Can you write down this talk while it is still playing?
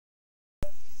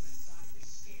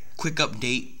quick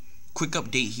update. Quick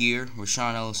update here.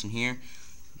 Rashawn Ellison here.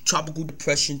 Tropical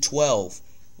Depression 12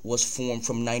 was formed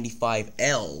from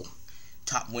 95L.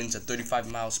 Top winds at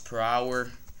 35 miles per hour.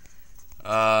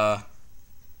 And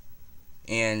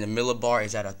the millibar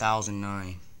is at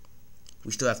 1,009.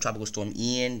 We still have Tropical Storm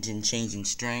Ian. Didn't change in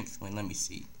strength. Wait, let me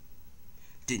see.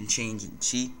 Didn't change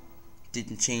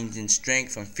in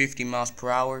strength from 50 miles per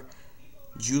hour.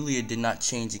 Julia did not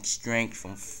change its strength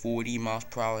from 40 miles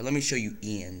per hour. Let me show you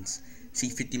Ian's. See,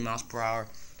 50 miles per hour.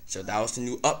 So that was the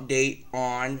new update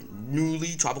on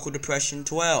newly Tropical Depression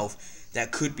 12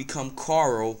 that could become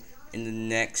Coral in the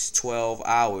next 12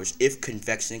 hours if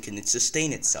convection can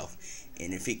sustain itself.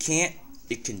 And if it can't,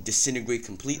 it can disintegrate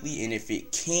completely. And if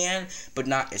it can, but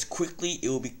not as quickly, it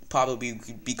will probably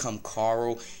become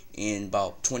Coral in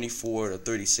about 24 to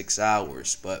 36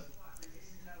 hours. But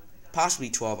possibly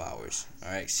 12 hours.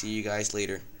 Alright, see you guys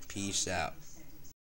later. Peace out.